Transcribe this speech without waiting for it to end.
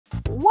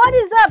What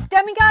is up,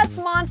 demigods,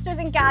 monsters,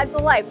 and gods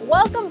alike?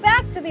 Welcome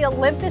back to the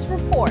Olympus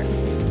Report.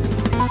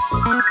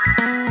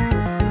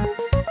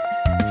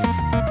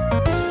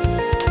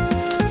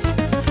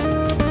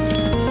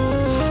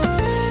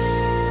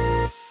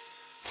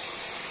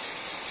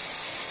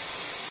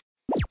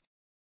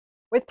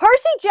 With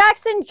Percy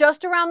Jackson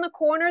just around the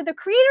corner, the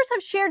creators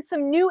have shared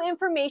some new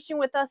information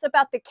with us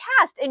about the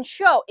cast and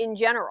show in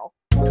general.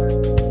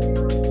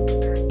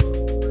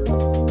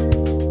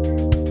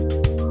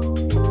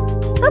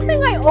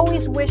 Something I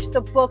always wished the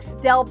books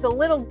delved a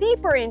little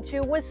deeper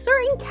into was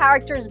certain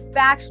characters'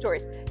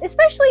 backstories,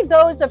 especially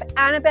those of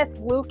Annabeth,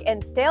 Luke,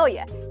 and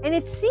Thalia, and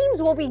it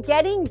seems we'll be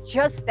getting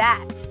just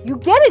that. You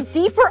get a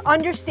deeper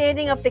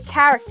understanding of the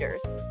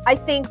characters, I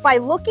think, by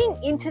looking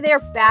into their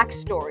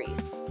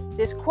backstories.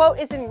 This quote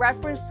is in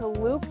reference to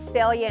Luke,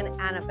 Thalia, and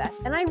Annabeth,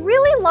 and I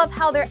really love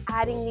how they're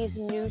adding these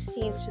new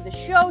scenes to the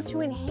show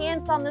to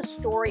enhance on the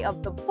story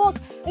of the book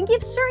and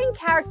give certain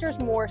characters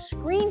more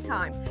screen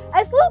time,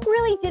 as Luke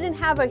really didn't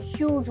have a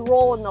huge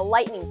role in The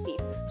Lightning Thief,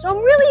 so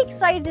I'm really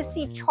excited to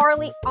see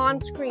Charlie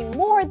on screen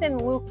more than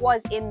Luke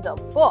was in the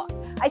book.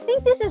 I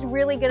think this is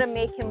really going to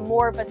make him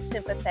more of a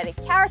sympathetic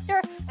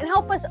character and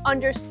help us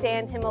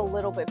understand him a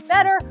little bit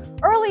better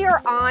earlier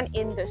on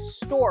in the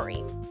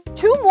story.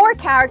 Two more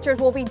characters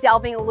we'll be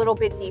delving a little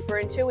bit deeper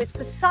into is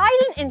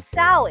Poseidon and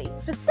Sally,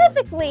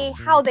 specifically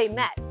how they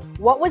met.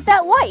 What was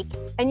that like?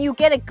 And you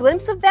get a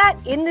glimpse of that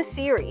in the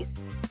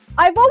series.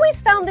 I've always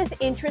found this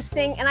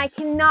interesting and I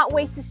cannot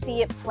wait to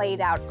see it played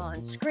out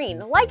on screen.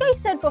 Like I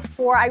said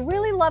before, I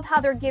really love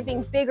how they're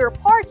giving bigger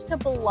parts to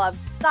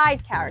beloved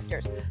side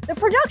characters. The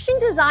production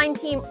design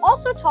team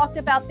also talked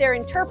about their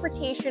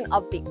interpretation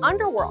of the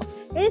underworld,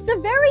 and it's a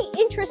very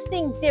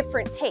interesting,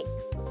 different take.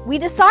 We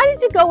decided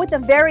to go with a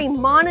very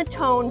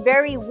monotone,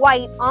 very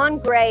white, on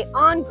gray,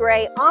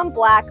 on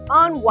black,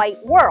 on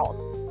white world.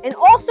 And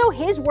also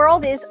his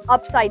world is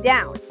upside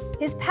down.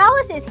 His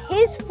palace is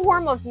his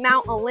form of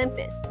Mount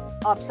Olympus,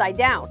 upside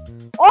down.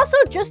 Also,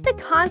 just the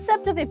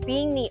concept of it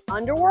being the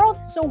underworld,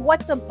 so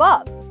what's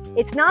above?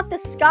 It's not the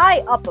sky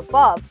up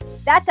above,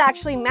 that's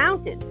actually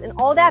mountains, and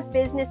all that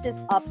business is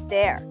up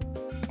there.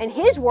 And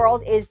his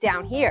world is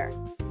down here.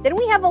 Then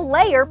we have a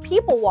layer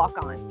people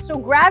walk on, so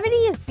gravity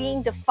is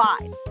being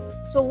defied.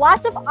 So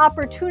lots of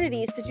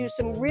opportunities to do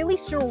some really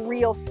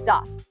surreal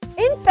stuff.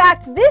 In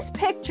fact, this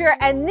picture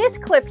and this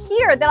clip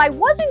here that I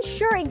wasn't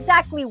sure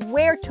exactly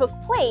where took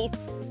place,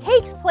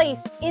 takes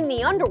place in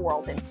the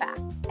underworld, in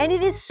fact. And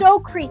it is so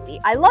creepy.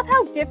 I love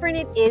how different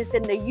it is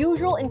than the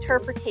usual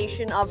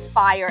interpretation of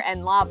fire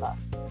and lava.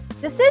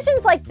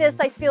 Decisions like this,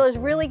 I feel, is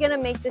really going to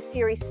make the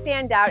series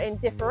stand out and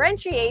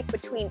differentiate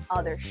between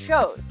other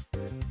shows.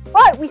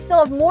 But we still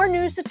have more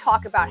news to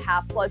talk about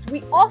Half-Bloods.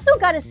 We also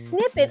got a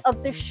snippet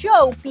of the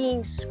show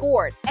being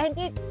scored, and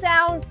it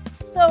sounds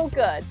so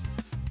good.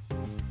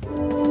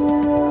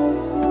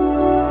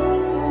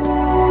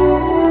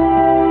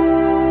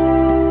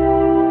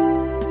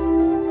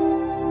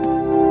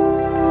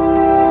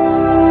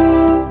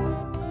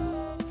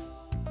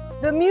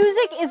 The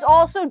music is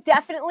also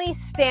definitely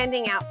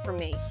standing out for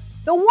me.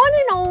 The one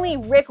and only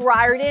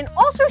Riordan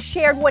also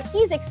shared what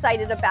he's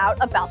excited about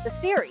the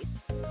series.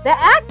 The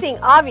acting,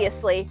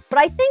 obviously, but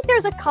I think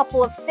there's a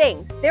couple of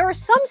things. There are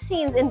some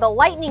scenes in The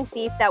Lightning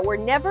Thief that were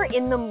never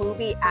in the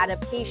movie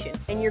adaptations,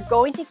 and you're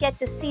going to get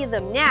to see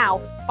them now,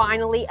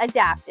 finally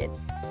adapted.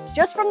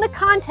 Just from the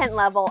content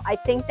level, I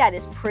think that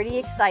is pretty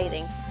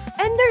exciting.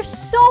 And there's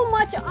so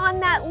much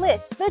on that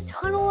list. The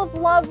Tunnel of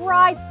Love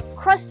ride,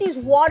 Krusty's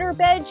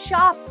waterbed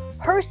shop,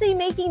 Percy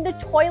making the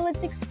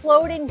toilets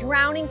explode and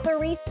drowning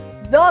Clarice,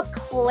 the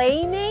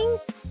claiming,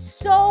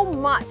 so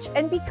much.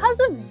 And because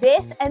of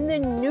this and the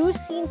new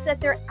scenes that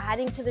they're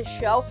adding to the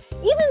show,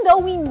 even though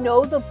we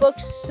know the book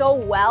so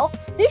well,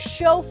 this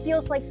show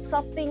feels like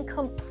something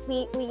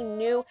completely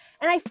new.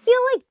 And I feel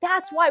like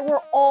that's why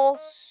we're all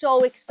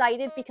so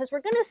excited, because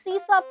we're gonna see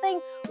something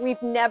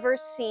we've never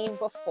seen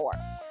before.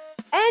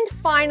 And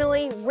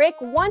finally, Rick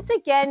once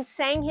again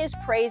sang his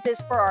praises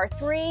for our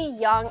three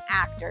young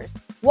actors.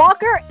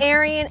 Walker,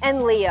 Arian,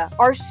 and Leah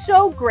are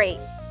so great.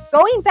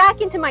 Going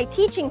back into my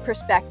teaching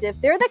perspective,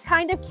 they're the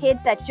kind of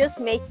kids that just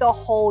make the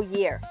whole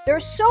year.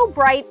 They're so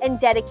bright and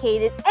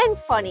dedicated and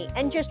funny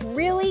and just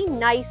really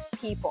nice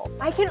people.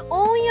 I can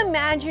only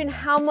imagine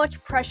how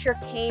much pressure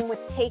came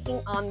with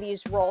taking on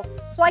these roles,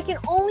 so I can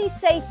only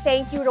say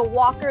thank you to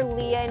Walker,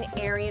 Leah, and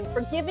Arian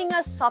for giving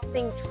us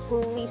something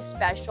truly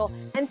special,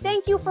 and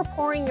thank you for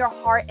pouring your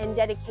heart and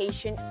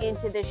dedication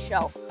into this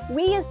show.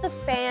 We as the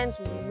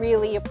fans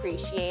really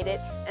appreciate it,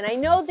 and I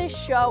know this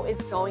show is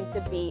going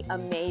to be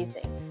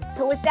amazing.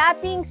 So with that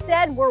being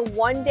said, we're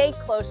one day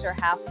closer,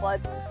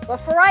 Half-Bloods. But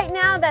for right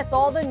now, that's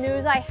all the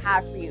news I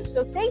have for you.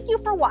 So thank you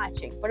for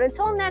watching. But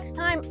until next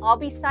time, I'll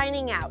be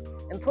signing out.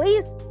 And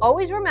please,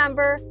 always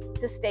remember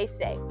to stay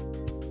safe.